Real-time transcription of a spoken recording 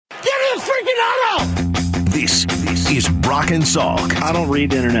freaking auto! This is Brock and Salk. I don't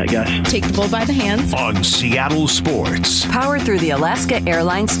read the internet, guys. Take the bull by the hands. On Seattle Sports. Powered through the Alaska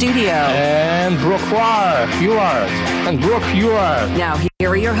Airlines studio. And Brooke Huard. And Brooke Huard. Now here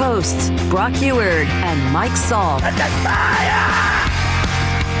are your hosts, Brock Huard and Mike Salk.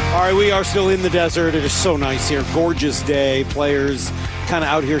 All right, we are still in the desert. It is so nice here. Gorgeous day. Players kind of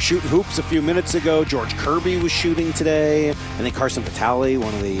out here shooting hoops a few minutes ago. George Kirby was shooting today. I think Carson Patali,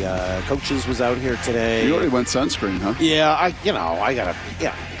 one of the coaches, was out here today. You already went sunscreen, huh? Yeah, I gotta be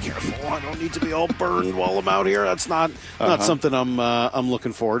careful. I don't need to be all burned while I'm out here. That's not something I'm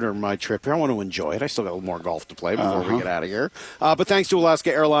looking forward to on my trip here. I want to enjoy it. I still got a little more golf to play before we get out of here. But thanks to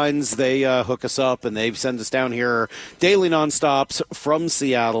Alaska Airlines, they hook us up and they send us down here daily nonstops from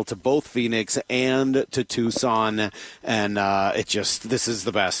Seattle to both Phoenix and to Tucson, and this is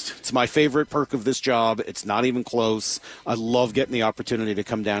the best. It's my favorite perk of this job. It's not even close. I love getting the opportunity to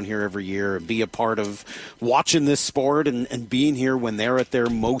come down here every year and be a part of watching this sport and being here when they're at their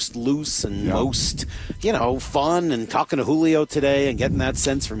most loose and most, fun, and talking to Julio today and getting that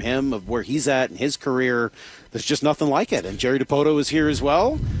sense from him of where he's at in his career. There's just nothing like it. And Jerry Dipoto is here as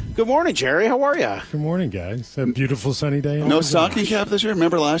well. Good morning, Jerry. How are you? Good morning, guys. A beautiful sunny day. No stocking cap this year?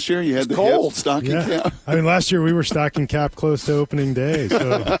 Remember last year you had the cold stocking cap? I mean, last year we were stocking cap close to opening day.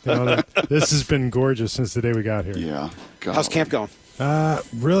 So this has been gorgeous since the day we got here. Yeah. God. How's camp going?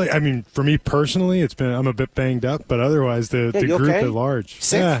 Really, I mean, for me personally, I'm a bit banged up, but otherwise the group okay? at large.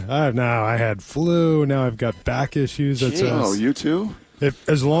 Sick? Yeah, I had flu. Now I've got back issues. You too?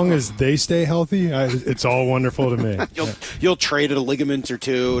 As long as they stay healthy, it's all wonderful to me. You'll trade a ligament or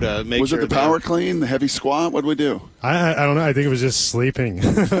two to make sure. Was it the power clean, the heavy squat? What did we do? I don't know. I think it was just sleeping.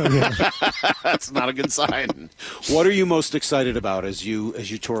 That's not a good sign. What are you most excited about as you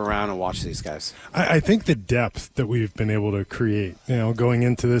tour around and watch these guys? I think the depth that we've been able to create, going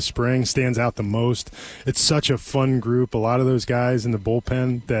into this spring stands out the most. It's such a fun group. A lot of those guys in the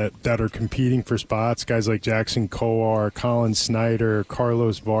bullpen that are competing for spots, guys like Jackson Kowar, Colin Snyder,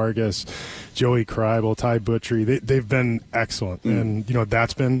 Carlos Vargas, Joey Kreibel, Ty Buttrey, they've been excellent. And,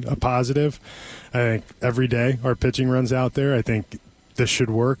 that's been a positive. I think every day our pitching runs out there. I think this should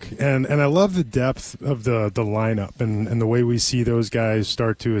work. And I love the depth of the lineup and the way we see those guys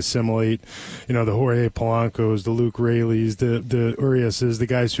start to assimilate, the Jorge Polancos, the Luke Rayleys, the Uriases, the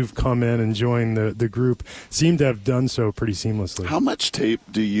guys who've come in and joined the group seem to have done so pretty seamlessly. How much tape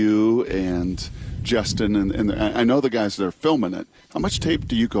do you and Justin and I know the guys that are filming it, how much tape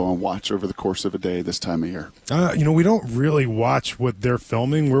do you go and watch over the course of a day this time of year? We don't really watch what they're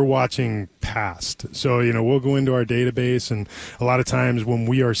filming. We're watching past. So, we'll go into our database, and a lot of times when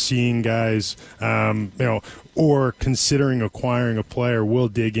we are seeing guys, or considering acquiring a player, we'll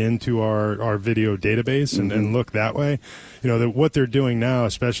dig into our video database and look that way. That what they're doing now,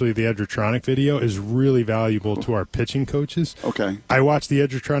 especially the Edgertronic video, is really valuable to our pitching coaches. Okay. I watch the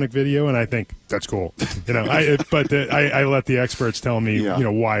Edgertronic video and I think that's cool. I let the experts tell me,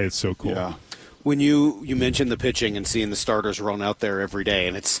 why it's so cool. Yeah. When you mentioned the pitching and seeing the starters run out there every day,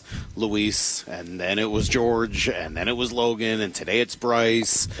 and it's Luis, and then it was George, and then it was Logan, and today it's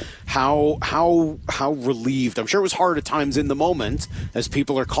Bryce. How relieved? I'm sure it was hard at times in the moment as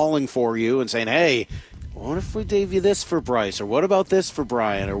people are calling for you and saying, "Hey, what if we gave you this for Bryce, or what about this for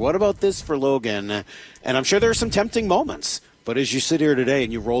Brian, or what about this for Logan?" And I'm sure there are some tempting moments. But as you sit here today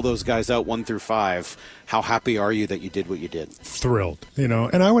and you roll those guys out 1 through 5, how happy are you that you did what you did? Thrilled, And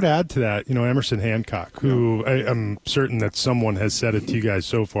I would add to that, Emerson Hancock, who I'm certain that someone has said it to you guys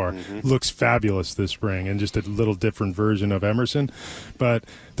so far, looks fabulous this spring, and just a little different version of Emerson. But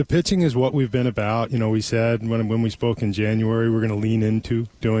the pitching is what we've been about. We said when we spoke in January, we're going to lean into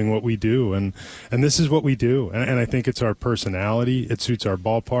doing what we do, and this is what we do. And I think it's our personality. It suits our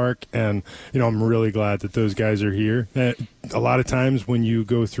ballpark, and I'm really glad that those guys are here. A lot of times when you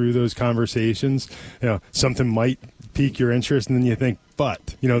go through those conversations, something might pique your interest, and then you think,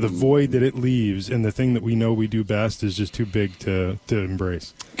 but the void that it leaves and the thing that we know we do best is just too big to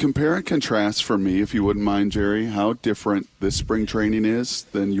embrace. Compare and contrast for me, if you wouldn't mind, Jerry, how different this spring training is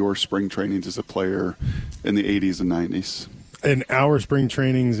than your spring trainings as a player in the 80s and 90s. In our spring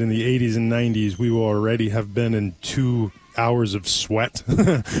trainings in the 80s and 90s, we will already have been in 2 hours of sweat.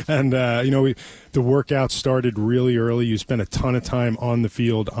 And, the workout started really early. You spent a ton of time on the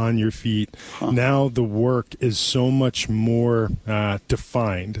field, on your feet. Now the work is so much more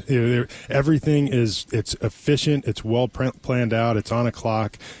defined. Everything it's efficient, it's well planned out, it's on a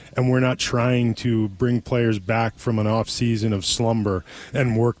clock, and we're not trying to bring players back from an off season of slumber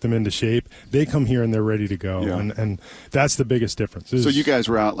and work them into shape. They come here and they're ready to go, and that's the biggest difference. So you guys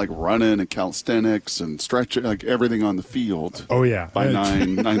were out like running and calisthenics and stretching, like everything on the field. Oh yeah, by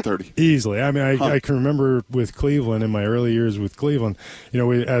 9:30 easily. I mean, I can remember with Cleveland, in my early years with Cleveland,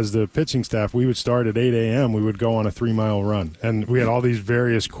 we, as the pitching staff, we would start at 8 a.m. We would go on a 3-mile run, and we had all these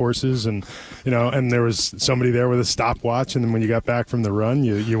various courses, and and there was somebody there with a stopwatch, and then when you got back from the run,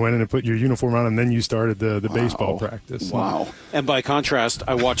 you went in and put your uniform on, and then you started the baseball practice. Wow. And by contrast,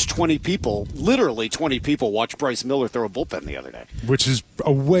 I watched literally 20 people watch Bryce Miller throw a bullpen the other day. Which is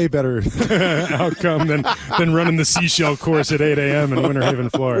a way better outcome than running the seashell course at 8 a.m. in Winter Haven,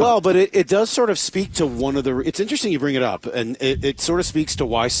 Florida. Well, but it does sort of speak to one of the – it's interesting you bring it up, and it sort of speaks to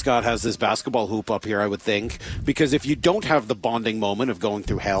why Scott has this basketball hoop up here, I would think, because if you don't have the bonding moment of going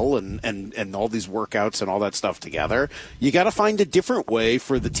through hell and all these workouts and all that stuff together, you got to find a different way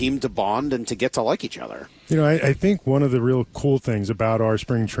for the team to bond and to get to like each other. I think one of the real cool things about our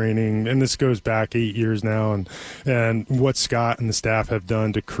spring training, and this goes back 8 years now, and what Scott and the staff have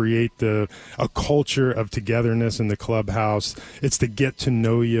done to create a culture of togetherness in the clubhouse. It's the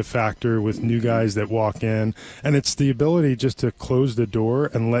get-to-know-you factor with new guys that walk in, and it's the ability just to close the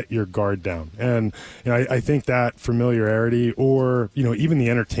door and let your guard down. And I think that familiarity, or even the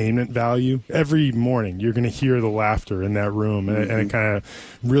entertainment value, every morning you're going to hear the laughter in that room, and it kind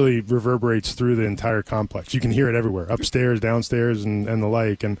of really reverberates through the entire complex. You can hear it everywhere, upstairs, downstairs, and the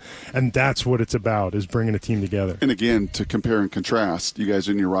like, and that's what it's about, is bringing a team together. And again, to compare and contrast, you guys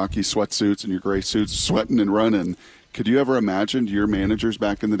in your Rocky sweatsuits and your gray suits, sweating and running. Could you ever imagine your managers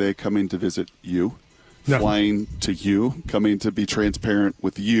back in the day coming to visit you? No. Flying to you, coming to be transparent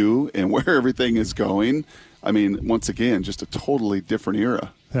with you and where everything is going? I mean, once again, just a totally different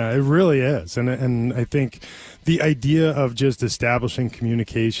era. It really is, and I think the idea of just establishing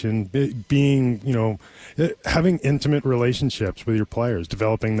communication, being, having intimate relationships with your players,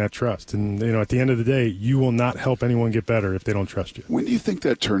 developing that trust, and at the end of the day, you will not help anyone get better if they don't trust you. When do you think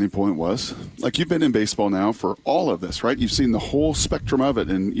that turning point was? Like, you've been in baseball now for all of this, right? You've seen the whole spectrum of it,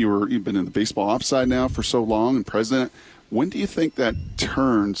 and you've been in the baseball ops side now for so long, and president. When do you think that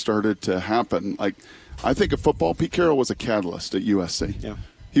turn started to happen? Like, I think of football. Pete Carroll was a catalyst at USC. Yeah.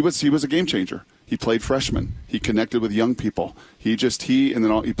 He was a game changer. He played freshman. He connected with young people. He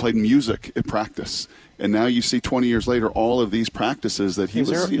played music at practice. And now you see 20 years later all of these practices that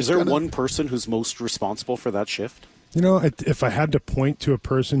Is there one person who's most responsible for that shift? If I had to point to a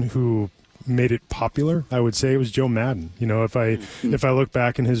person who made it popular, I would say it was Joe Madden. If I look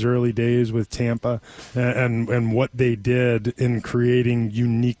back in his early days with Tampa and what they did in creating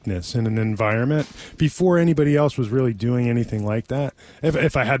uniqueness in an environment before anybody else was really doing anything like that.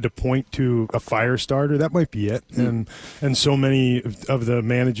 If I had to point to a fire starter, that might be it. And so many of the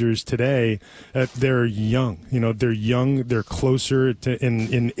managers today, they're young. They're young. They're closer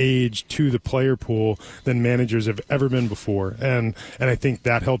in age to the player pool than managers have ever been before. And I think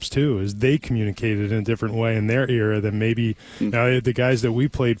that helps too, is they communicated in a different way in their era than maybe the guys that we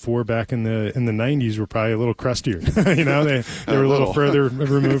played for back in the 90s were probably a little crustier. They were a little further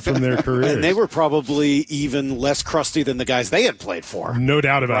removed from their careers. And they were probably even less crusty than the guys they had played for. No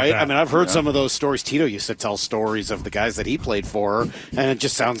doubt about that. I mean, I've heard some of those stories. Tito used to tell stories of the guys that he played for, and it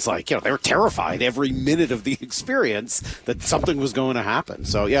just sounds like they were terrified every minute of the experience that something was going to happen.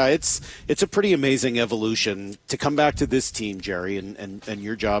 So yeah, it's a pretty amazing evolution. To come back to this team, Jerry, and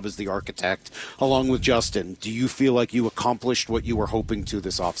your job as the architect along with Justin, do you feel like you accomplished what you were hoping to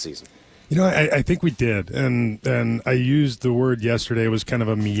this offseason? I think we did, and I used the word yesterday. It was kind of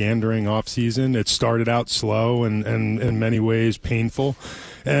a meandering offseason. It started out slow and in many ways painful,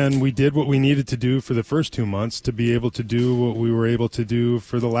 and we did what we needed to do for the first 2 months to be able to do what we were able to do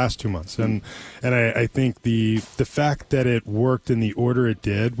for the last 2 months. And I think the fact that it worked in the order it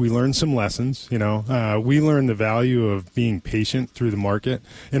did, we learned some lessons. We learned the value of being patient through the market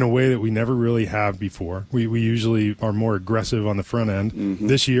in a way that we never really have before. We usually are more aggressive on the front end. Mm-hmm.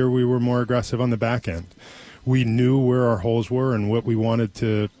 This year we were more aggressive on the back end. We knew where our holes were and what we wanted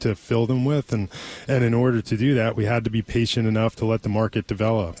to fill them with, and in order to do that, we had to be patient enough to let the market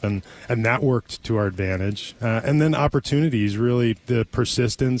develop, and that worked to our advantage. And then opportunities, really, the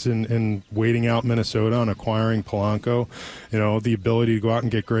persistence in waiting out Minnesota on acquiring Polanco, the ability to go out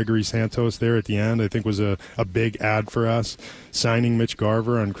and get Gregory Santos there at the end, I think was a big add for us. Signing Mitch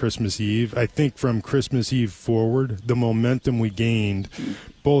Garver on Christmas Eve, I think from Christmas Eve forward, the momentum we gained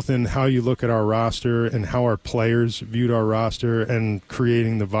both in how you look at our roster and how our players viewed our roster and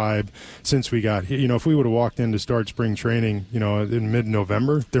creating the vibe since we got here. You know, if we would have walked in to start spring training, you know, in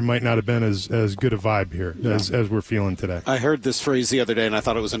mid-November, there might not have been as good a vibe here as we're feeling today. I heard this phrase the other day, and I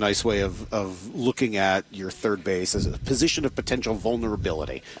thought it was a nice way of looking at your third base as a position of potential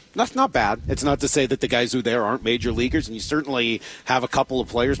vulnerability. That's not bad. It's not to say that the guys who are there aren't major leaguers, and you certainly have a couple of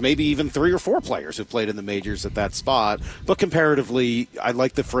players, maybe even 3 or 4 players who played in the majors at that spot. But comparatively, I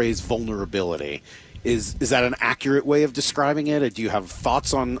like the phrase vulnerability. Is that an accurate way of describing it? Or do you have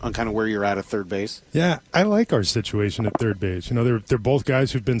thoughts on kind of where you're at third base? Yeah, I like our situation at third base. You know, they're both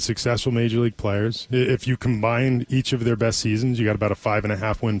guys who've been successful major league players. If you combine each of their best seasons, you got about a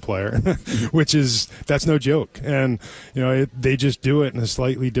 5.5 win player, that's no joke. And you know, they just do it in a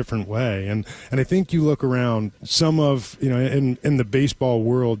slightly different way. And I think you look around, some of, you know, in the baseball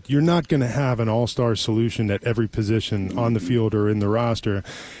world, you're not going to have an all-star solution at every position on the field or in the roster.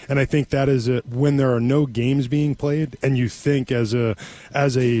 And I think that is when there are no games being played, and you think as a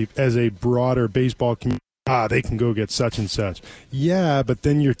broader baseball community, they can go get such and such. Yeah, but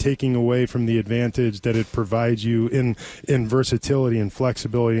then you're taking away from the advantage that it provides you in versatility and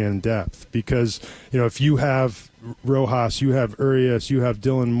flexibility and depth. Because, you know, if you have Rojas, you have Urias, you have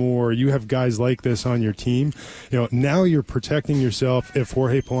Dylan Moore, you have guys like this on your team, you know, now you're protecting yourself. If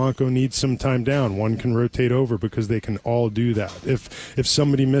Jorge Polanco needs some time down, one can rotate over because they can all do that. If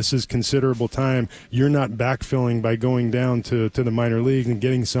somebody misses considerable time, you're not backfilling by going down to the minor leagues and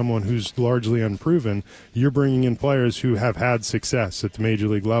getting someone who's largely unproven. You're bringing in players who have had success at the major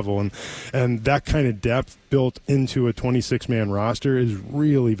league level, and that kind of depth built into a 26-man roster is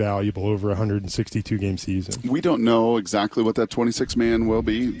really valuable over a 162-game season. We don't know exactly what that 26-man will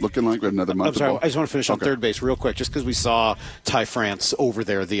be looking like. We have another month. I'm sorry, I just want to finish on third base real quick, just because we saw Ty France over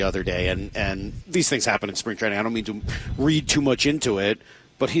there the other day, and these things happen in spring training. I don't mean to read too much into it,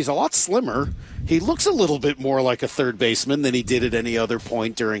 but he's a lot slimmer. He looks a little bit more like a third baseman than he did at any other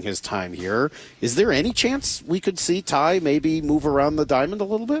point during his time here. Is there any chance we could see Ty maybe move around the diamond a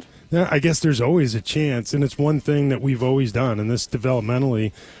little bit? Yeah, I guess there's always a chance, and it's one thing that we've always done, and this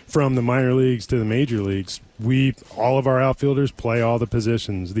developmentally from the minor leagues to the major leagues. All of our outfielders play all the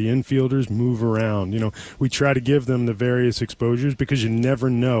positions. The infielders move around. You know, we try to give them the various exposures because you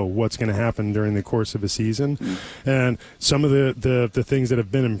never know what's going to happen during the course of a season. And some of the things that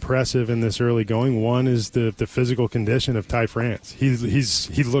have been impressive in this early going, one is the physical condition of Ty France. He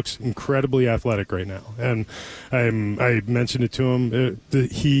looks incredibly athletic right now, and I mentioned it to him.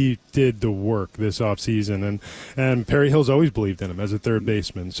 He did the work this offseason, and Perry Hill's always believed in him as a third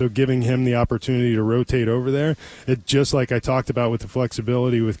baseman. So giving him the opportunity to rotate over there, it just like I talked about with the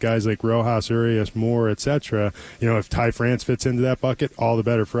flexibility with guys like Rojas, Urias, Moore, etc. You know, if Ty France fits into that bucket, all the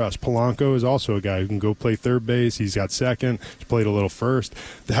better for us. Polanco is also a guy who can go play third base. He's got second. He's played a little first.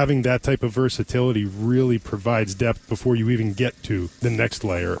 Having that type of versatility really provides depth before you even get to the next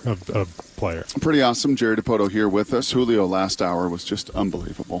layer of player. Pretty awesome. Jerry Dipoto here with us. Julio last hour was just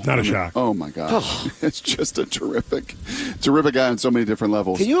unbelievable. Not a shock. Oh my gosh. It's just a terrific guy on so many different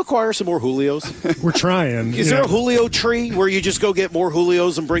levels. Can you acquire some more Julios? We're trying. Is there a Julio tree where you just go get more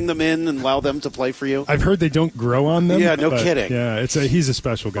Julios and bring them in and allow them to play for you? I've heard they don't grow on them. Yeah, no kidding. Yeah, he's a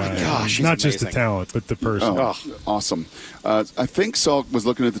special guy. Oh my gosh, he's not amazing. just the talent, but the person. Awesome. I think Salk was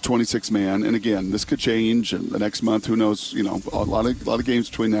looking at the 26-man, and again, this could change in the next month. Who knows? You know, a lot of games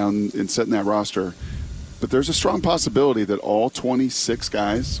between now and setting that roster. But there's a strong possibility that all 26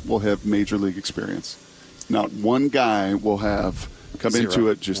 guys will have major league experience. Not one guy will have come into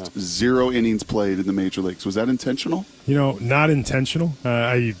it just 0 innings played in the major leagues. Was that intentional? You know, not intentional.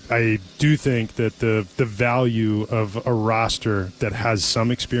 I do think that the value of a roster that has some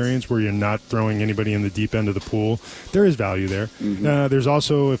experience where you're not throwing anybody in the deep end of the pool, there is value there. Mm-hmm. There's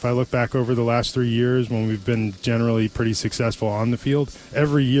also, if I look back over the last 3 years when we've been generally pretty successful on the field,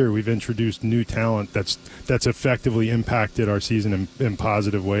 every year we've introduced new talent that's effectively impacted our season in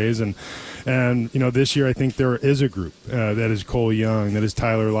positive ways. And you know, this year I think there is a group that is Cole Young, that is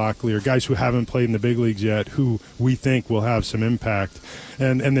Tyler Locklear, guys who haven't played in the big leagues yet, who we think will have some impact,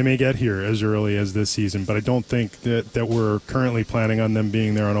 and they may get here as early as this season. But I don't think that we're currently planning on them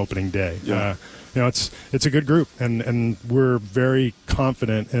being there on opening day. Yeah. You know, it's a good group, and we're very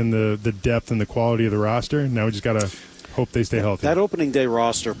confident in the depth and the quality of the roster. Now we just got to hope they stay healthy. That opening day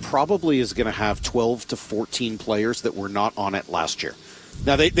roster probably is going to have 12 to 14 players that were not on it last year.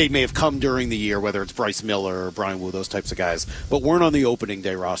 Now, they may have come during the year, whether it's Bryce Miller or Brian Wu, those types of guys, but weren't on the opening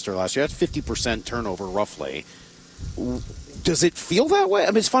day roster last year. That's 50% turnover, roughly. Does it feel that way? I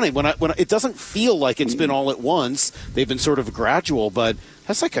mean, it's funny. When it doesn't feel like it's been all at once. They've been sort of gradual, but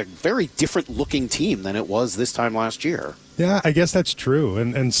that's like a very different-looking team than it was this time last year. Yeah, I guess that's true.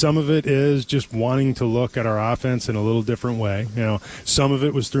 And some of it is just wanting to look at our offense in a little different way. Some of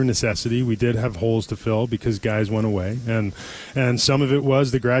it was through necessity. We did have holes to fill because guys went away. And some of it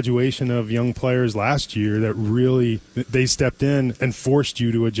was the graduation of young players last year that really, they stepped in and forced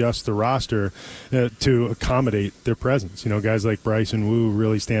you to adjust the roster to accommodate their presence. Guys like Bryce and Wu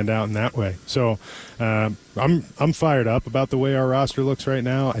really stand out in that way. So I'm fired up about the way our roster looks right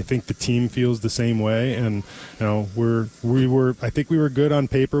now. I think the team feels the same way, and I think we were good on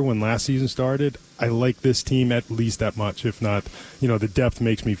paper when last season started. I like this team at least that much, if not, the depth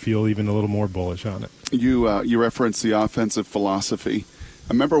makes me feel even a little more bullish on it. You referenced the offensive philosophy.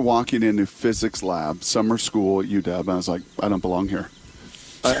 I remember walking into physics lab, summer school at UW, and I was like, I don't belong here.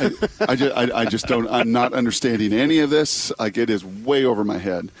 I just don't. I'm not understanding any of this. Like, it is way over my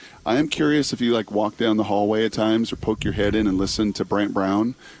head. I am curious if you walk down the hallway at times or poke your head in and listen to Brant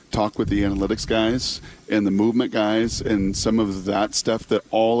Brown talk with the analytics guys and the movement guys and some of that stuff, that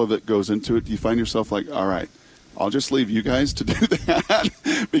all of it goes into it. Do you find yourself like, all right, I'll just leave you guys to do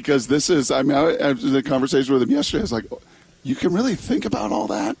that? Because this is, I was in a conversation with him yesterday. I was like, you can really think about all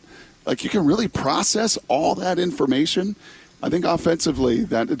that? Like, you can really process all that information? I think offensively,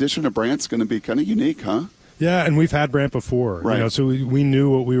 that addition of Brant's going to be kind of unique, huh? Yeah, and we've had Brant before, right. So we knew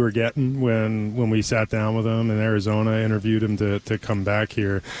what we were getting when we sat down with him in Arizona, interviewed him to come back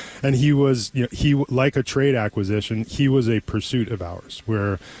here, and he was, he, like a trade acquisition, he was a pursuit of ours.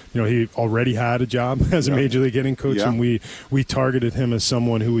 Where he already had a job as a major league hitting coach, and we targeted him as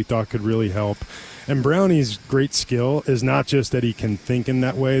someone who we thought could really help. And Brownie's great skill is not just that he can think in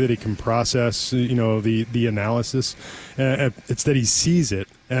that way, that he can process, the analysis. It's that he sees it,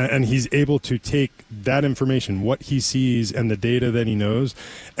 and he's able to take that information, what he sees, and the data that he knows,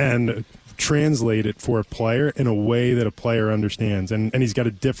 and translate it for a player in a way that a player understands. And he's got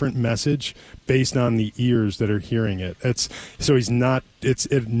a different message based on the ears that are hearing it. It's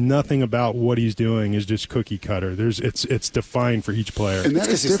nothing about what he's doing is just cookie cutter. It's defined for each player. And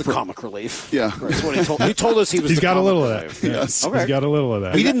that's he's the comic relief. Yeah. That's what he told. He told us he was. He's got a little relief. of that. Yes. Okay. He's got a little of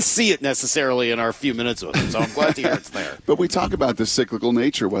that. We didn't see it necessarily in our few minutes with him, so I'm glad to hear it's there. But we talk about this cyclical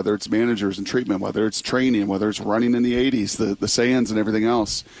nature, whether it's managers and treatment, whether it's training, whether it's running in the 80s, the sands and everything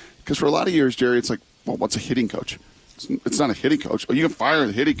else. Because for a lot of years, Jerry, it's like, well, what's a hitting coach? It's not a hitting coach. Oh, you can fire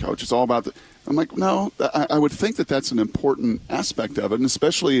the hitting coach. It's all about the. I'm like, no, I would think that that's an important aspect of it, and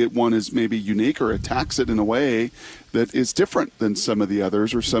especially if one is maybe unique or attacks it in a way that is different than some of the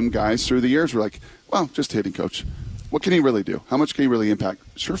others, or some guys through the years were like, well, just a hitting coach. What can he really do? How much can he really impact?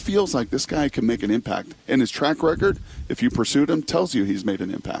 Sure feels like this guy can make an impact. And his track record, if you pursued him, tells you he's made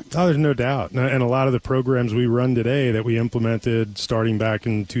an impact. Oh, there's no doubt. And a lot of the programs we run today that we implemented starting back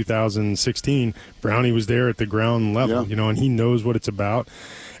in 2016, Brownie was there at the ground level, and he knows what it's about.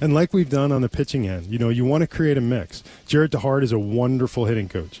 And like we've done on the pitching end, you want to create a mix. Jerry Dipoto is a wonderful hitting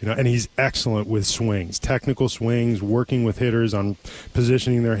coach, and he's excellent with swings, technical swings, working with hitters on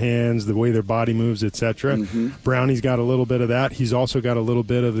positioning their hands, the way their body moves, etc. Mm-hmm. Brownie's got a little bit of that. He's also got a little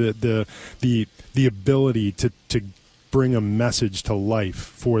bit of the ability to bring a message to life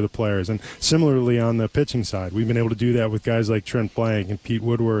for the players. And similarly on the pitching side, we've been able to do that with guys like Trent Blank and Pete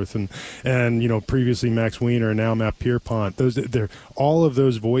Woodworth and previously Max Wiener and now Matt Pierpont. They're all of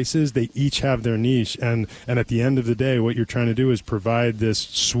those voices, they each have their niche, and at the end of the day, what you're trying to do is provide this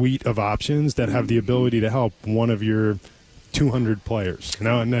suite of options that have the ability to help one of your 200 players,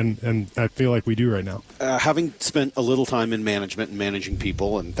 and I feel like we do right now. Having spent a little time in management and managing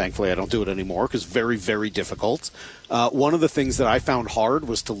people, and thankfully I don't do it anymore because very, very difficult. One of the things that I found hard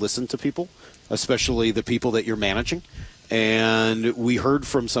was to listen to people, especially the people that you're managing. And we heard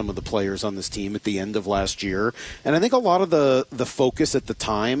from some of the players on this team at the end of last year. And I think a lot of the focus at the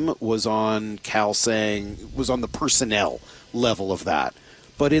time was on was on the personnel level of that.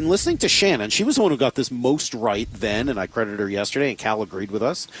 But in listening to Shannon, she was the one who got this most right then, and I credited her yesterday, and Cal agreed with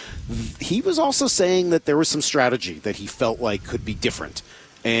us. He was also saying that there was some strategy that he felt like could be different.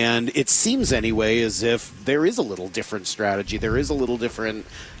 And it seems anyway as if there is a little different strategy. There is a little different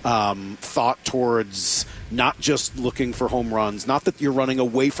thought towards not just looking for home runs, not that you're running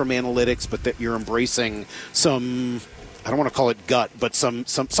away from analytics, but that you're embracing some, I don't want to call it gut, but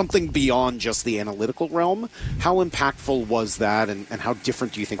something beyond just the analytical realm. How impactful was that, and how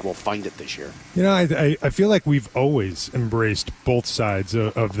different do you think we'll find it this year? I feel like we've always embraced both sides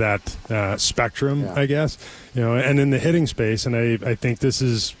of that spectrum, I guess. And in the hitting space, and I think this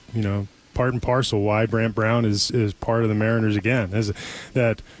is, part part and parcel why Brant Brown is part of the Mariners again. Is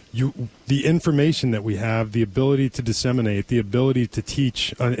that the information that we have, the ability to disseminate, the ability to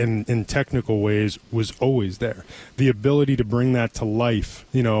teach in technical ways was always there. The ability to bring that to life,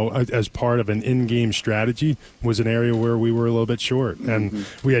 as part of an in-game strategy was an area where we were a little bit short. And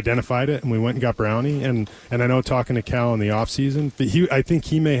we identified it, and we went and got Brownie. And I know talking to Cal in the offseason, I think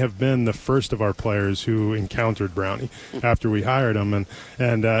he may have been the first of our players who encountered Brownie after we hired him.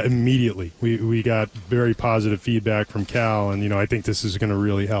 And immediately we got very positive feedback from Cal, and, I think this is going to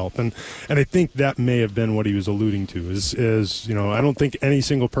really help. And I think that may have been what he was alluding to is I don't think any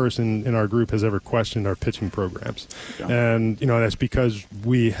single person in our group has ever questioned our pitching programs. Yeah. And, that's because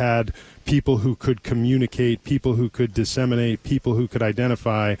we had people who could communicate, people who could disseminate, people who could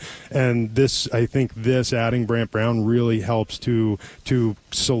identify. And I think adding Brant Brown really helps to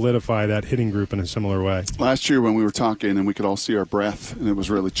solidify that hitting group in a similar way. Last year when we were talking and we could all see our breath and it was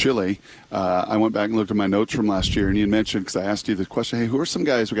really chilly, I went back and looked at my notes from last year, and you mentioned, because I asked you the question, hey, who are some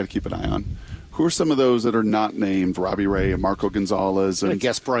guys we got to keep an eye on? Who are some of those that are not named? Robbie Ray and Marco Gonzalez. And I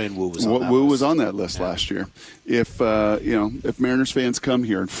guess Brian Wu was on that list. Wu was on that list last year. If Mariners fans come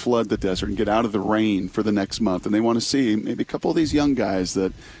here and flood the desert and get out of the rain for the next month, and they want to see maybe a couple of these young guys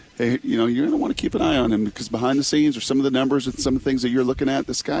that, hey, you're going to want to keep an eye on him, because behind the scenes or some of the numbers and some of the things that you're looking at,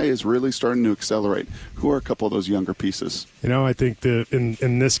 this guy is really starting to accelerate. Who are a couple of those younger pieces? I think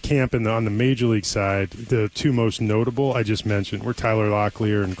in this camp and on the major league side, the two most notable I just mentioned were Tyler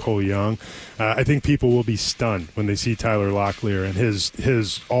Locklear and Cole Young. I think people will be stunned when they see Tyler Locklear and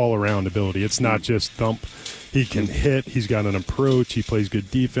his all-around ability. It's not just thump. He can hit. He's got an approach. He plays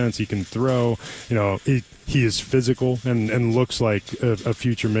good defense. He can throw. He is physical and looks like a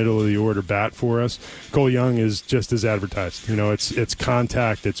future middle-of-the-order bat for us. Cole Young is just as advertised. It's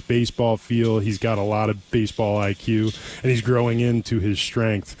contact, it's baseball feel. He's got a lot of baseball IQ, and he's growing into his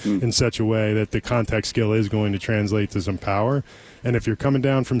strength in such a way that the contact skill is going to translate to some power. And if you're coming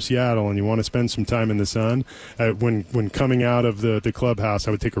down from Seattle and you want to spend some time in the sun, when coming out of the clubhouse,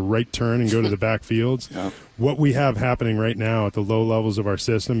 I would take a right turn and go to the back fields. Yeah. What we have happening right now at the low levels of our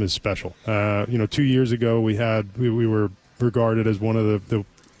system is special. 2 years ago we were regarded as one of the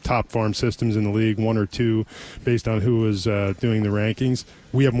top farm systems in the league, one or two, based on who was doing the rankings.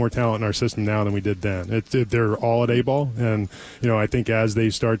 We have more talent in our system now than we did then. They're all at A-ball, and I think as they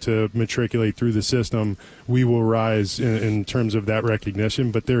start to matriculate through the system, we will rise in terms of that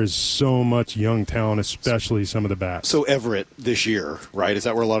recognition. But there is so much young talent, especially some of the bats. So Everett this year, right? Is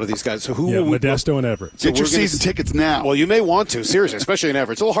that where a lot of these guys? So who? Yeah, Modesto and Everett. Get your season tickets now. Well, you may want to, seriously, especially in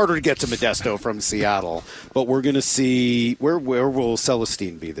Everett. It's a little harder to get to Modesto from Seattle, but we're going to see where will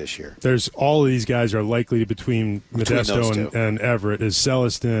Celestine be this year? There's all of these guys are likely between Modesto and Everett. Is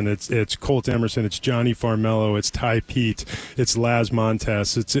Celestine, it's Colt Emerson, it's Johnny Farmello, it's Ty Pete, it's Laz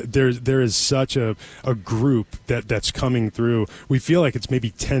Montes. There is such a group that's coming through. We feel like it's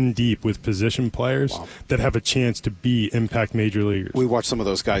maybe 10 deep with position players that have a chance to be impact major leaguers. We watched some of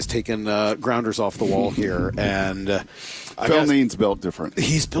those guys taking grounders off the wall here, and Felnine's built different.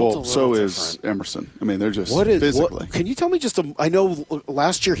 He's built a little so different. Is Emerson. I mean, they're just physically. Can you tell me I know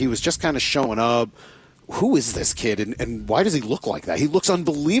last year he was just kind of showing up. Who is this kid, and why does he look like that? He looks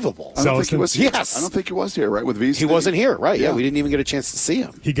unbelievable. I don't think he was here. Yes. I don't think he was here, right, with Visa. He wasn't here, right? Yeah, we didn't even get a chance to see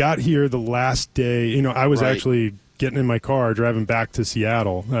him. He got here the last day. I was actually getting in my car driving back to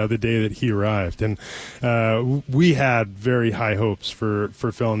Seattle the day that he arrived, and we had very high hopes for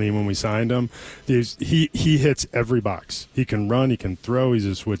Felnine when we signed him. He hits every box. He can run, he can throw, he's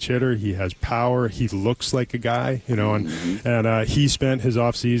a switch hitter, he has power, he looks like a guy, and he spent his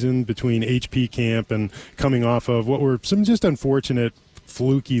offseason between HP camp and coming off of what were some just unfortunate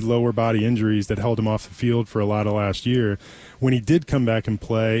fluky lower body injuries that held him off the field for a lot of last year. When he did come back and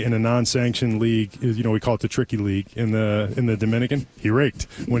play in a non-sanctioned league, we call it the tricky league in the Dominican, he raked.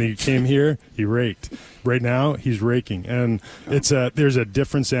 When he came here, he raked. Right now, he's raking, and there's a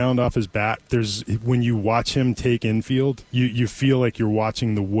different sound off his bat. When you watch him take infield, you feel like you're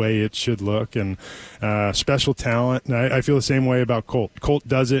watching the way it should look, and special talent. And I feel the same way about Colt. Colt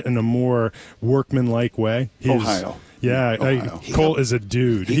does it in a more workman-like way. Ohio. Yeah, Colt is a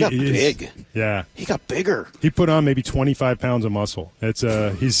dude. He got big. Yeah, he got bigger. He put on maybe 25 pounds of muscle. It's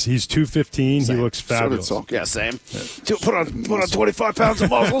he's 215. Same. He looks fabulous. Yeah, same. Yeah. Put on 25 pounds of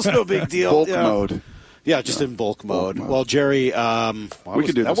muscle. It's no big deal. Bulk mode. Yeah, just in bulk mode. Well, Jerry, we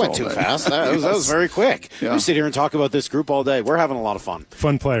could do that this went too fast. That was very quick. Yeah. We sit here and talk about this group all day. We're having a lot of fun.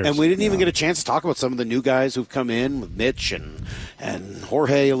 Fun players. And we didn't even get a chance to talk about some of the new guys who've come in with Mitch and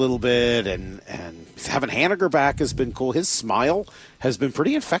Jorge a little bit, and having Haniger back has been cool. His smile has been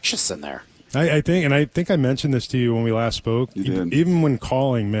pretty infectious in there. I think I mentioned this to you when we last spoke. Even when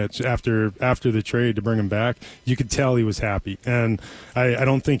calling Mitch after the trade to bring him back, you could tell he was happy, and I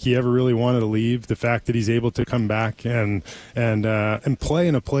don't think he ever really wanted to leave. The fact that he's able to come back and play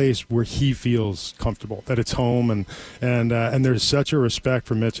in a place where he feels comfortable, that it's home, and there's such a respect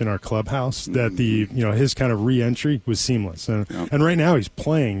for Mitch in our clubhouse that his kind of re-entry was seamless, and right now he's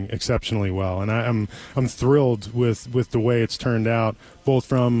playing exceptionally well, and I'm thrilled with the way it's turned out, both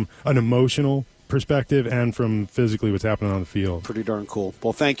from an emotional perspective and from physically what's happening on the field. Pretty darn cool.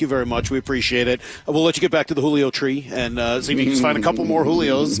 Well, thank you very much. We appreciate it. We'll let you get back to the Julio tree and see if you can find a couple more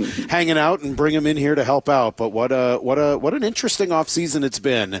Julios hanging out and bring them in here to help out. But what an interesting offseason it's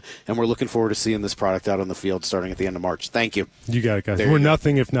been, and we're looking forward to seeing this product out on the field starting at the end of March. Thank you. You got it, guys. We're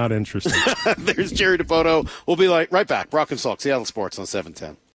nothing if not interesting. There's Jerry Dipoto. We'll be right back. Brock and Salk, Seattle Sports on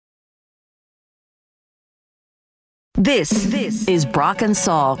 710. This is Brock and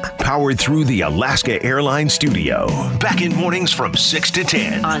Salk. Powered through the Alaska Airlines studio. Back in mornings from 6 to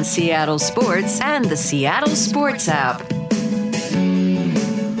 10. On Seattle Sports and the Seattle Sports app.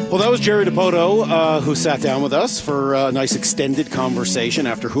 Well, that was Jerry Dipoto, who sat down with us for a nice extended conversation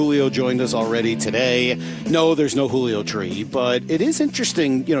after Julio joined us already today. No, there's no Julio tree, but it is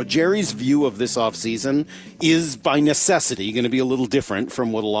interesting. Jerry's view of this offseason is by necessity going to be a little different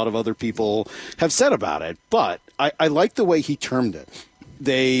from what a lot of other people have said about it. But I like the way he termed it.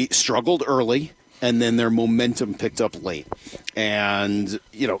 They struggled early, and then their momentum picked up late. And,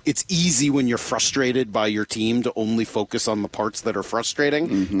 it's easy when you're frustrated by your team to only focus on the parts that are frustrating.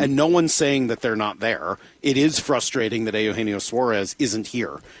 Mm-hmm. And no one's saying that they're not there. It is frustrating that Eugenio Suarez isn't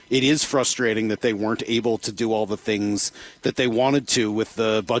here. It is frustrating that they weren't able to do all the things that they wanted to with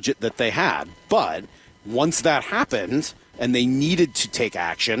the budget that they had. But once that happened and they needed to take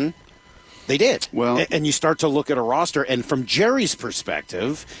action, they did. Well, and you start to look at a roster, and from Jerry's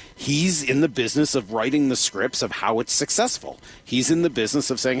perspective, he's in the business of writing the scripts of how it's successful. He's in the business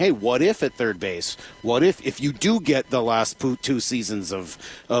of saying, hey, what if at third base? What if you do get the last 2 seasons of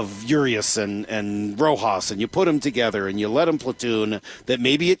Urias and Rojas, and you put them together and you let them platoon, that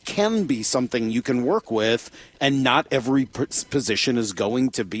maybe it can be something you can work with, and not every position is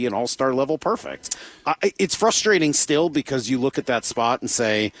going to be an all-star level perfect. It's frustrating still because you look at that spot and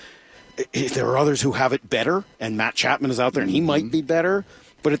say, there are others who have it better, and Matt Chapman is out there, and he might be better.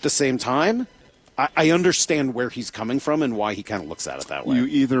 But at the same time, I understand where he's coming from and why he kind of looks at it that way. You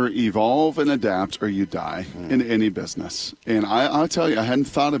either evolve and adapt or you die in any business. And I'll tell you, I hadn't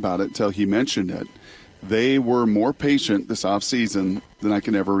thought about it until he mentioned it. They were more patient this offseason than I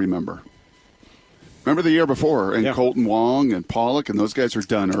can ever remember. Remember the year before, and Colton Wong and Pollock, and those guys are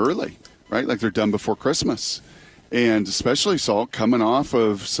done early, right? Like they're done before Christmas. And especially Salt coming off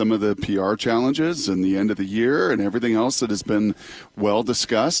of some of the PR challenges and the end of the year and everything else that has been well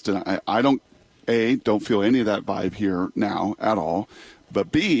discussed. And I don't feel any of that vibe here now at all.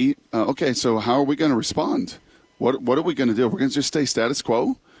 But B, okay, so how are we going to respond? What are we going to do? We're going to just stay status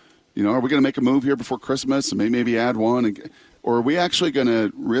quo? Are we going to make a move here before Christmas and maybe add one? Or are we actually going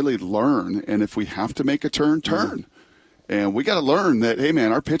to really learn? And if we have to make a turn. And we got to learn that, hey,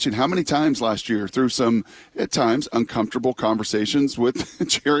 man, our pitching, how many times last year through some, at times, uncomfortable conversations with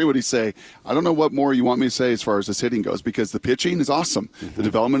Jerry would he say, I don't know what more you want me to say as far as this hitting goes, because the pitching is awesome. Mm-hmm. The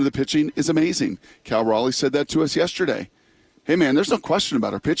development of the pitching is amazing. Cal Raleigh said that to us yesterday. Hey, man, there's no question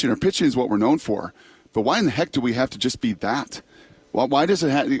about our pitching. Our pitching is what we're known for. But why in the heck do we have to just be that? Why does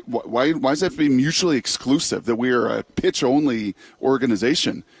it why does it have to be mutually exclusive that we are a pitch-only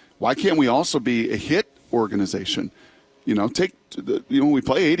organization? Why can't we also be a hit organization? We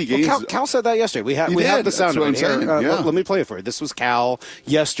play 80 games. Well, Cal said that yesterday. We have the sound of it here. Let me play it for you. This was Cal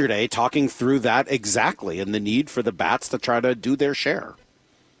yesterday talking through that exactly and the need for the bats to try to do their share.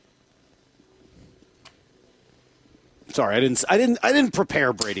 Sorry, I didn't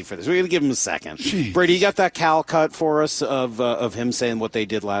prepare Brady for this. We're going to give him a second. Jeez. Brady, you got that Cal cut for us of him saying what they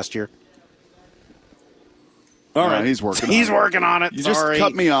did last year? All right, he's working on it. You just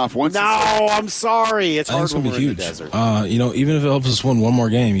cut me off once. No, I'm sorry. It's hard when we're in the desert. Even if it helps us win one more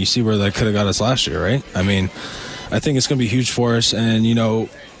game, you see where that could have got us last year, right? I mean, I think it's going to be huge for us. And,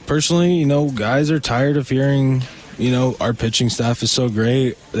 personally, guys are tired of hearing, our pitching staff is so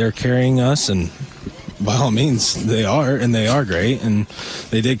great. They're carrying us, and by all means, they are, and they are great. And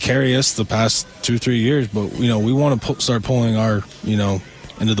they did carry us the past 2-3 years. But, we want to start pulling our,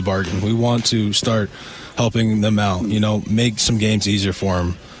 into the bargain. We want to start helping them out, make some games easier for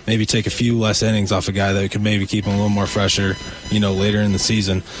them, maybe take a few less innings off a guy that could maybe keep him a little more fresher, later in the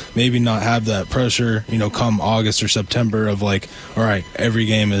season. Maybe not have that pressure, come August or September of like, all right, every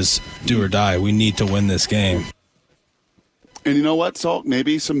game is do or die. We need to win this game. And you know what, Salt?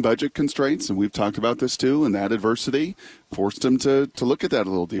 Maybe some budget constraints, and we've talked about this too, and that adversity forced him to look at that a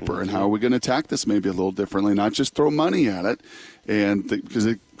little deeper. And how are we going to attack this maybe a little differently, not just throw money at it, and because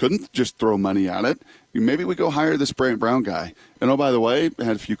they couldn't just throw money at it. Maybe we go hire this Brant Brown guy. And oh, by the way, I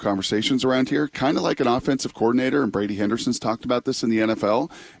had a few conversations around here, kind of like an offensive coordinator, and Brady Henderson's talked about this in the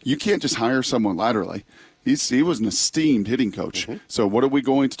NFL. You can't just hire someone laterally. He was an esteemed hitting coach. So what are we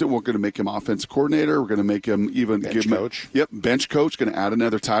going to do? We're going to make him offensive coordinator. We're going to make him bench coach. Bench coach. Going to add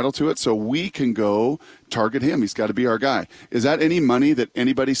another title to it so we can go target him. He's got to be our guy. Is that any money that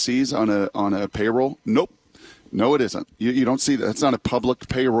anybody sees on a payroll? Nope. No, it isn't. You don't see that. It's not a public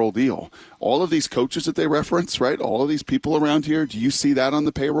payroll deal. All of these coaches that they reference, right? All of these people around here, do you see that on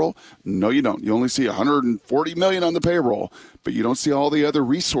the payroll? No, you don't. You only see $140 million on the payroll, but you don't see all the other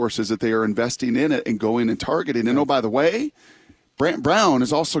resources that they are investing in it and going and targeting. And oh, by the way, Brant Brown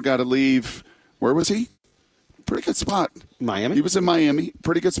has also got to leave. Where was he? Pretty good spot. Miami. He was in Miami.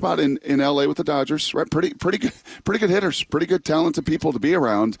 Pretty good spot in L.A. with the Dodgers. Right. Pretty good hitters. Pretty good talented people to be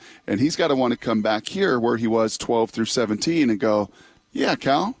around. And he's got to want to come back here where he was 12 through 17 and go, yeah,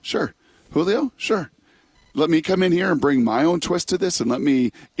 Cal, sure. Julio, sure. Let me come in here and bring my own twist to this, and let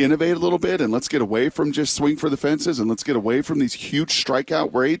me innovate a little bit, and let's get away from just swing for the fences, and let's get away from these huge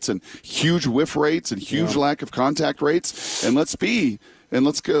strikeout rates and huge whiff rates and huge lack of contact rates, and let's pair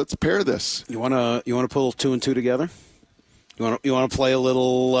this. You want to pull 2 and 2 together? You want to play a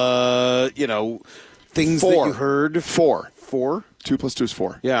little things 4. that you heard? 4. 4? 2 plus 2 is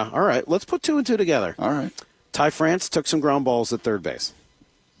 4. Yeah. All right. Let's put 2 and 2 together. All right. Ty France took some ground balls at third base.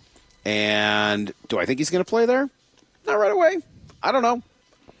 And do I think he's going to play there? Not right away. I don't know.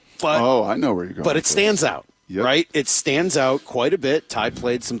 But I know where you're going. But it stands out. Yep. Right? It stands out quite a bit. Ty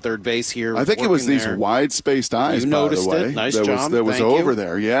played some third base here. I think it was these wide-spaced eyes, you noticed by the way. It. Nice that job. That was Thank over you.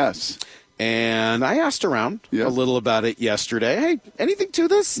 there, yes. And I asked around a little about it yesterday. Hey, anything to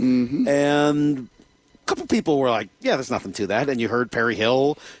this? Mm-hmm. And a couple people were like, yeah, there's nothing to that. And you heard Perry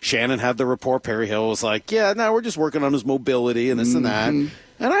Hill. Shannon had the report. Perry Hill was like, yeah, no, we're just working on his mobility and this and that. And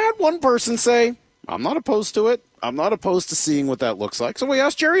I had one person say, I'm not opposed to it. I'm not opposed to seeing what that looks like. So we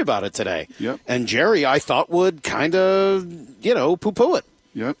asked Jerry about it today. Yep. And Jerry, I thought, would kind of, poo-poo it.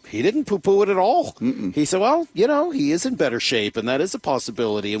 Yep. He didn't poo-poo it at all. He said, well, he is in better shape, and that is a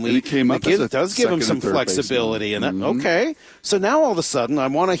possibility. And he came up as does give him some flexibility. And that, okay. So now all of a sudden I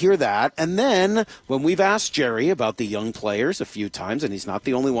want to hear that. And then when we've asked Jerry about the young players a few times, and he's not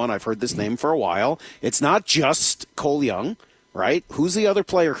the only one, I've heard this name for a while, it's not just Cole Young. Right? Who's the other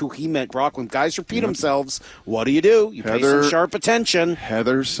player who he meant, Brock? When guys repeat themselves, what do? You pay some sharp attention.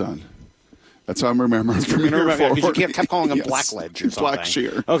 Heather's son. That's how I'm remembering from here forward. Because you kept calling him Blackledge or something.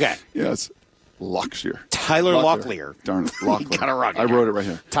 Blackshear. Okay. Yes. Lockshear. Tyler Locklear. Darn it. Locklear. Got it wrong. I wrote it right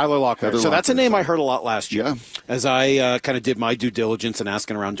here. Tyler Locklear. So that's a name I heard a lot last year. Yeah. As I kind of did my due diligence and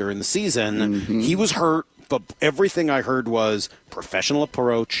asking around during the season, he was hurt, but everything I heard was professional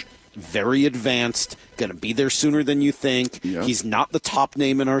approach, very advanced, going to be there sooner than you think. Yep. He's not the top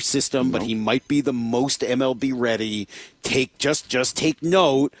name in our system, but he might be the most MLB ready. Just take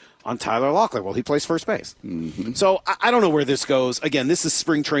note on Tyler Locklear. Well, he plays first base. So I don't know where this goes. Again, this is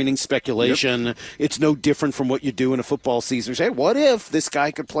spring training speculation. Yep. It's no different from what you do in a football season. Say, what if this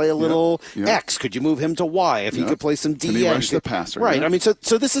guy could play a little X? Could you move him to Y? If he could play some D? Can he rush the passer? Right. I mean, so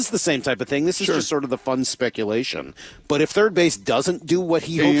this is the same type of thing. This is just sort of the fun speculation. But if third base doesn't do what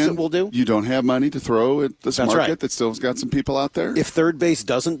he hopes it will do, you don't have money to throw at this market that still's got some people out there. If third base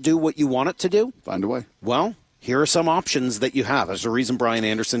doesn't do what you want it to do, find a way. Well, here are some options that you have. There's a reason Brian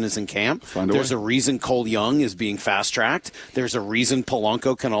Anderson is in camp. There's a reason Cole Young is being fast-tracked. There's a reason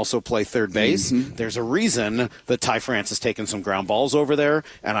Polanco can also play third base. There's a reason that Ty France has taken some ground balls over there,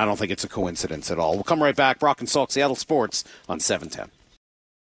 and I don't think it's a coincidence at all. We'll come right back. Brock and Salk, Seattle Sports on 710.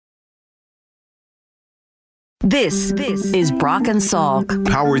 This is Brock and Salk.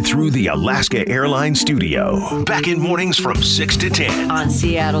 Powered through the Alaska Airlines Studio. Back in mornings from 6 to 10. On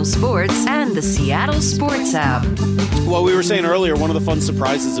Seattle Sports and the Seattle Sports app. Well, we were saying earlier, one of the fun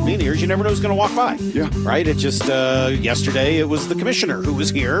surprises of being here is you never know who's going to walk by. Yeah. Right? It just, yesterday, it was the commissioner who was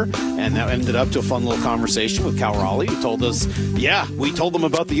here, and that ended up to a fun little conversation with Cal Raleigh, who told us, we told them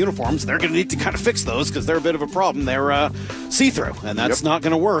about the uniforms. They're going to need to kind of fix those because they're a bit of a problem. They're see-through, and that's not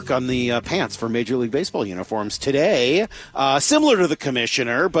going to work on the pants for Major League Baseball uniforms today. Similar to the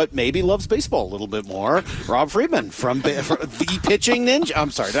commissioner, but maybe loves baseball a little bit more. Rob Friedman from the Pitching Ninja.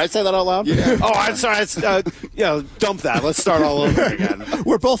 I'm sorry, did I say that out loud? Yeah. Oh, I'm sorry. Dump that. Let's start all over again.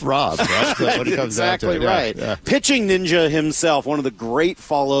 We're both Rob. Right? So when it comes exactly down to it, right. Yeah. Pitching Ninja himself, one of the great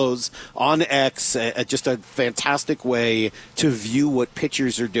follows on X, just a fantastic way to view what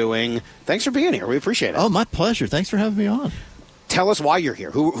pitchers are doing. Thanks for being here. We appreciate it. Oh, my pleasure. Thanks for having me on. tell us why you're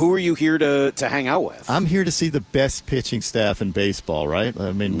here. Who are you here to hang out with? I'm here to see the best pitching staff in baseball, right?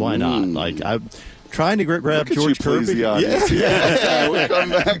 I mean, why not? Like, I'm trying to grab George Kirby. Yeah. We're coming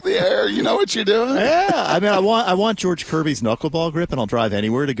back the air. You know what you're doing? Yeah. I mean, I want George Kirby's knuckleball grip, and I'll drive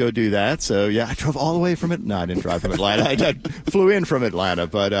anywhere to go do that. So, yeah, I drove all the way from it. No, I didn't drive from Atlanta. I flew in from Atlanta.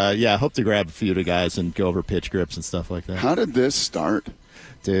 But, I hope to grab a few of the guys and go over pitch grips and stuff like that. How did this start?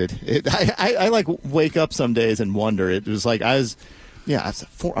 Dude, I like wake up some days and wonder. It was like I was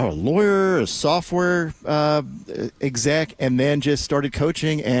a lawyer, a software exec, and then just started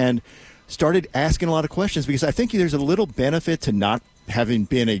coaching and started asking a lot of questions because I think there's a little benefit to not having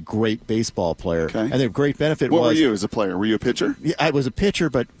been a great baseball player. Okay. And the great benefit What were you as a player? Were you a pitcher? Yeah, I was a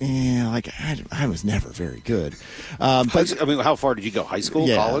pitcher, but I was never very good. How far did you go? High school,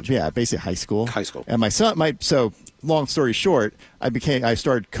 college? Yeah, basically high school. High school. And my son, so long story short, I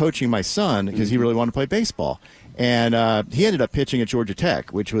started coaching my son because he really wanted to play baseball. And he ended up pitching at Georgia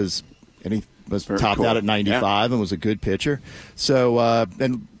Tech, and he was Very topped cool. out at 95 and was a good pitcher. So,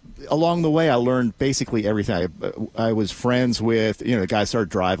 and along the way, I learned basically everything. I was friends with, the guy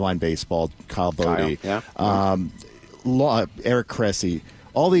started Driveline Baseball, Kyle Bodie, Eric Cressy.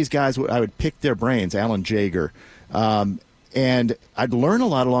 All these guys, I would pick their brains, Alan Jaeger. And I'd learn a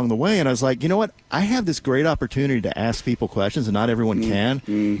lot along the way, and I was like, you know what? I have this great opportunity to ask people questions, and not everyone can.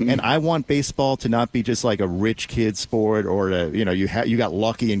 Mm-hmm. And I want baseball to not be just like a rich kid sport, or you got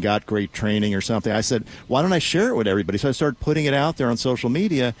lucky and got great training or something. I said, why don't I share it with everybody? So I started putting it out there on social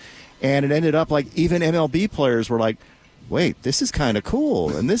media, and it ended up like even MLB players were like, wait, this is kind of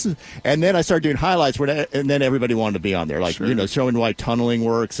cool, and then I started doing highlights, and then everybody wanted to be on there, like showing why tunneling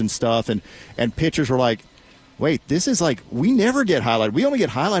works and stuff, and pitchers were like, wait, this is like, we never get highlighted. We only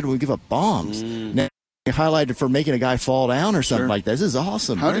get highlighted when we give up bombs. Now, highlighted for making a guy fall down or something like that. This is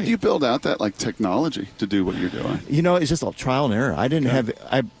awesome. How did you build out that technology to do what you're doing? It's just all trial and error. I didn't have.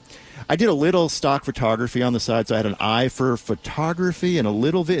 I did a little stock photography on the side, so I had an eye for photography and a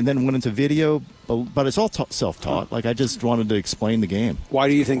little and then went into video. But it's all self-taught. Like, I just wanted to explain the game. Why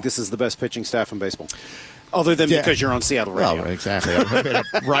do you think this is the best pitching staff in baseball? Other than because you're on Seattle Radio. Well, exactly.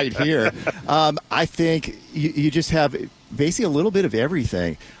 I'm right here. I think you just have basically a little bit of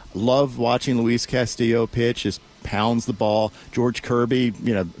everything. Love watching Luis Castillo pitch, just pounds the ball. George Kirby,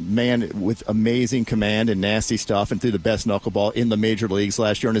 man with amazing command and nasty stuff, and threw the best knuckleball in the major leagues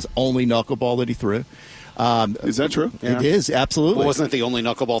last year, and his only knuckleball that he threw. Is that true? It is, absolutely. Well, wasn't it the only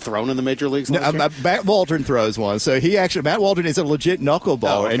knuckleball thrown in the major leagues last year? Matt Waldron throws one. So Matt Waldron is a legit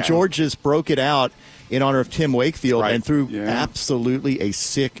knuckleballer, and George just broke it out in honor of Tim Wakefield and threw absolutely a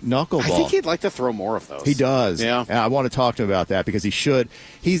sick knuckleball. I think he'd like to throw more of those. He does. Yeah. And I want to talk to him about that because he should.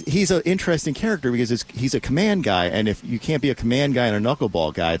 He's an interesting character because he's a command guy, and if you can't be a command guy and a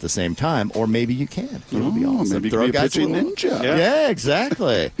knuckleball guy at the same time, or maybe you can. It would be awesome. Maybe you could be a pitching ninja. Yeah,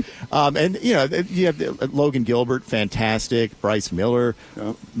 exactly. And, you have Logan Gilbert, fantastic. Bryce Miller,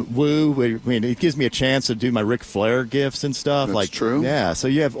 Woo. I mean, it gives me a chance to do my Ric Flair gifts and stuff. That's true. Yeah, so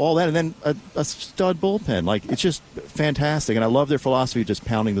you have all that, and then a stud bullpen. Like, it's just fantastic, and I love their philosophy of just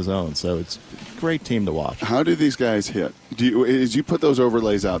pounding the zone. So it's a great team to watch. How do these guys hit? As you put those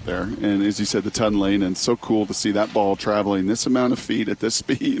overlays out there, and as you said, the tunneling, and it's so cool to see that ball traveling this amount of feet at this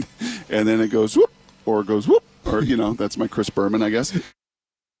speed, and then it goes whoop, or it goes whoop, or, that's my Chris Berman, I guess.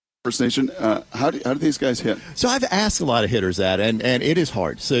 First Nation, how do these guys hit? So I've asked a lot of hitters that, and it is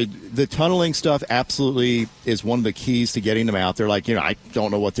hard. So the tunneling stuff absolutely is one of the keys to getting them out there. Like, I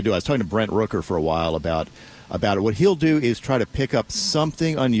don't know what to do. I was talking to Brent Rooker for a while about it. What he'll do is try to pick up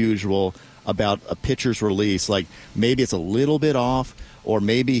something unusual about a pitcher's release. Like, maybe it's a little bit off, or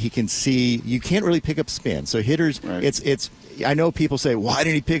maybe he can see you can't really pick up spin. So hitters, it's. I know people say, why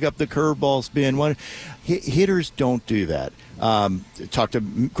didn't he pick up the curveball spin? Hitters don't do that. Talked to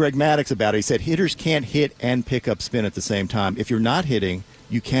Greg Maddux about it. He said hitters can't hit and pick up spin at the same time. If you're not hitting,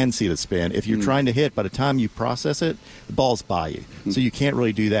 you can see the spin. If you're trying to hit, by the time you process it, the ball's by you. So you can't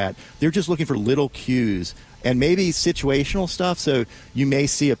really do that. They're just looking for little cues and maybe situational stuff. So you may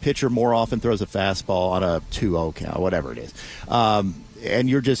see a pitcher more often throws a fastball on a 2-0 count, whatever it is. And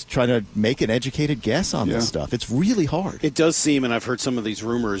you're just trying to make an educated guess on this stuff. It's really hard. It does seem, and I've heard some of these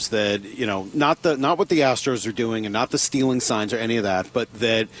rumors that, not what the Astros are doing and not the stealing signs or any of that, but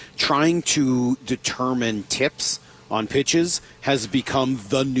that trying to determine tips on pitches has become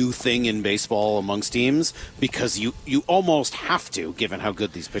the new thing in baseball amongst teams because you almost have to, given how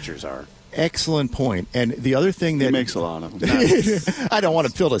good these pitchers are. Excellent point. And the other thing that he makes a lot of them. I don't want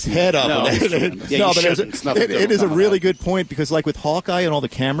to fill his head up. No, but it is a really good point because, like with Hawkeye and all the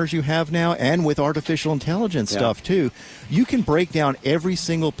cameras you have now, and with artificial intelligence stuff too, you can break down every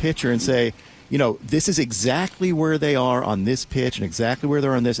single pitcher and say, this is exactly where they are on this pitch and exactly where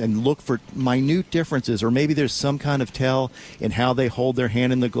they're on this, and look for minute differences, or maybe there's some kind of tell in how they hold their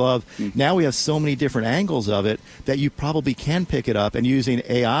hand in the glove. Now we have so many different angles of it that you probably can pick it up, and using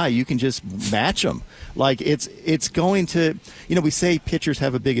AI, you can just match them. Like it's going to, we say pitchers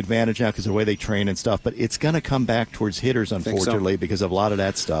have a big advantage now because of the way they train and stuff, but it's going to come back towards hitters, unfortunately, because of a lot of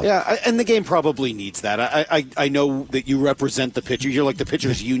that stuff. Yeah, and the game probably needs that. I know that you represent the pitcher. You're like the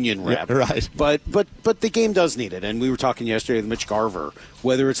pitcher's union rep. Yeah, right. But the game does need it. And we were talking yesterday with Mitch Garver,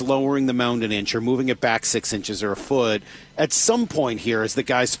 whether it's lowering the mound an inch or moving it back 6 inches or a foot, at some point here, as the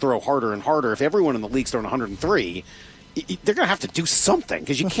guys throw harder and harder, if everyone in the league's throwing 103, they're going to have to do something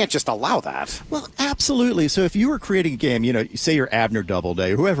because you can't just allow that. Well, absolutely. So if you were creating a game, say you're Abner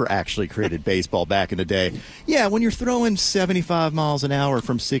Doubleday, whoever actually created baseball back in the day, when you're throwing 75 miles an hour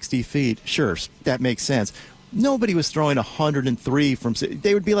from 60 feet, sure, that makes sense. Nobody was throwing 103 from.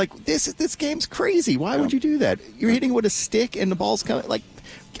 They would be like, "This game's crazy. Why would you do that? You're hitting with a stick and the ball's coming." Like,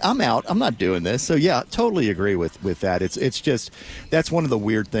 I'm out. I'm not doing this. So yeah, totally agree with that. It's just that's one of the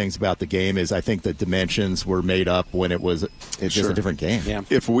weird things about the game is I think the dimensions were made up when it's just a different game. Yeah.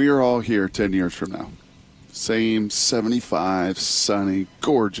 If we are all here 10 years from now, same 75, sunny,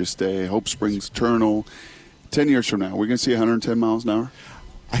 gorgeous day, Hope Springs Eternal. 10 years from now, we're going to see 110 miles an hour.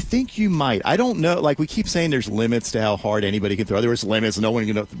 I think you might. I don't know. Like we keep saying there's limits to how hard anybody can throw. There's limits. No one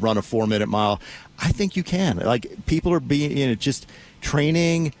can run a 4-minute mile. I think you can. Like people are being, just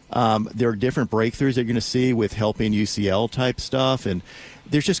training. There are different breakthroughs that you're going to see with helping UCL type stuff. And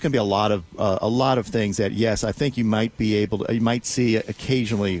there's just going to be a lot of things that, yes, I think you might be able to, you might see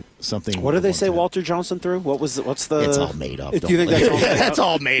occasionally something. What did they say Walter Johnson threw? What's the? It's all made up. Do you think that's all made up? That's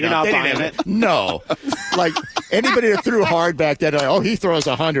all made You're up. Not buying it? No. Like anybody that threw hard back then, like, he throws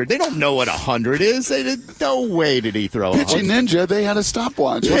 100. They don't know what 100 is. No way did he throw 100. Pitching Ninja, they had a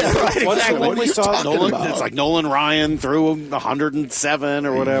stopwatch. Yeah, right, exactly. What are you talking about? It's like Nolan Ryan threw 107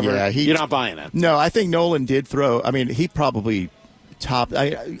 or whatever. Yeah, you're not buying it. No, I think Nolan did throw. I mean, he probably topped.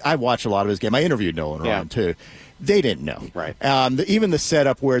 I watched a lot of his game. I interviewed Nolan Ryan too. They didn't know. Right. Even the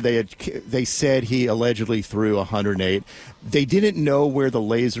setup where they said he allegedly threw 108, they didn't know where the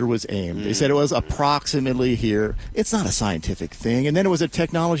laser was aimed. They said it was approximately here. It's not a scientific thing. And then it was a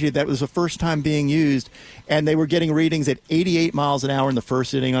technology that was the first time being used, and they were getting readings at 88 miles an hour in the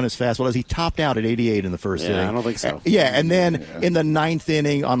first inning on his fastball as he topped out at 88 in the first inning. I don't think so. And then in the ninth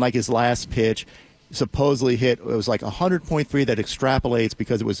inning on like his last pitch, supposedly hit, it was like 100.3 that extrapolates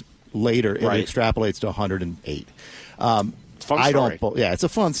because it was later. It extrapolates to 108. Fun story. It's a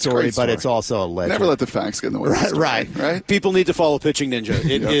fun story, but it's also a legend. Never let the facts get in the way. Right. People need to follow Pitching Ninja.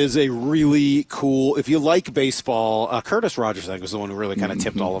 It is a really cool. If you like baseball, Curtis Rogers, I think, was the one who really kind of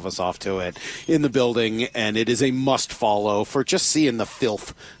tipped all of us off to it in the building, and it is a must follow for just seeing the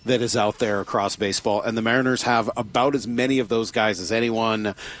filth that is out there across baseball. And the Mariners have about as many of those guys as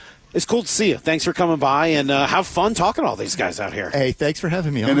anyone. It's cool to see you. Thanks for coming by, and have fun talking to all these guys out here. Hey, thanks for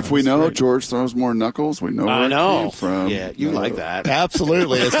having me on. And if we know George throws more knuckles, we know where it came from. Yeah, you like that.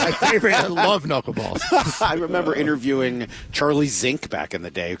 Absolutely. It's my favorite. I love knuckleballs. I remember interviewing Charlie Zink back in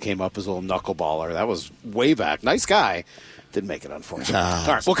the day, who came up as a little knuckleballer. That was way back. Nice guy. Didn't make it, unfortunately. All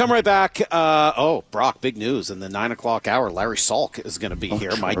right, we'll come right back. Brock, big news. In the 9 o'clock hour, Larry Salk is going to be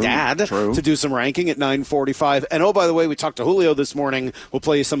here, my dad, to do some ranking at 9:45. And, by the way, we talked to Julio this morning. We'll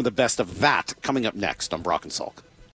play you some of the best of that coming up next on Brock and Salk.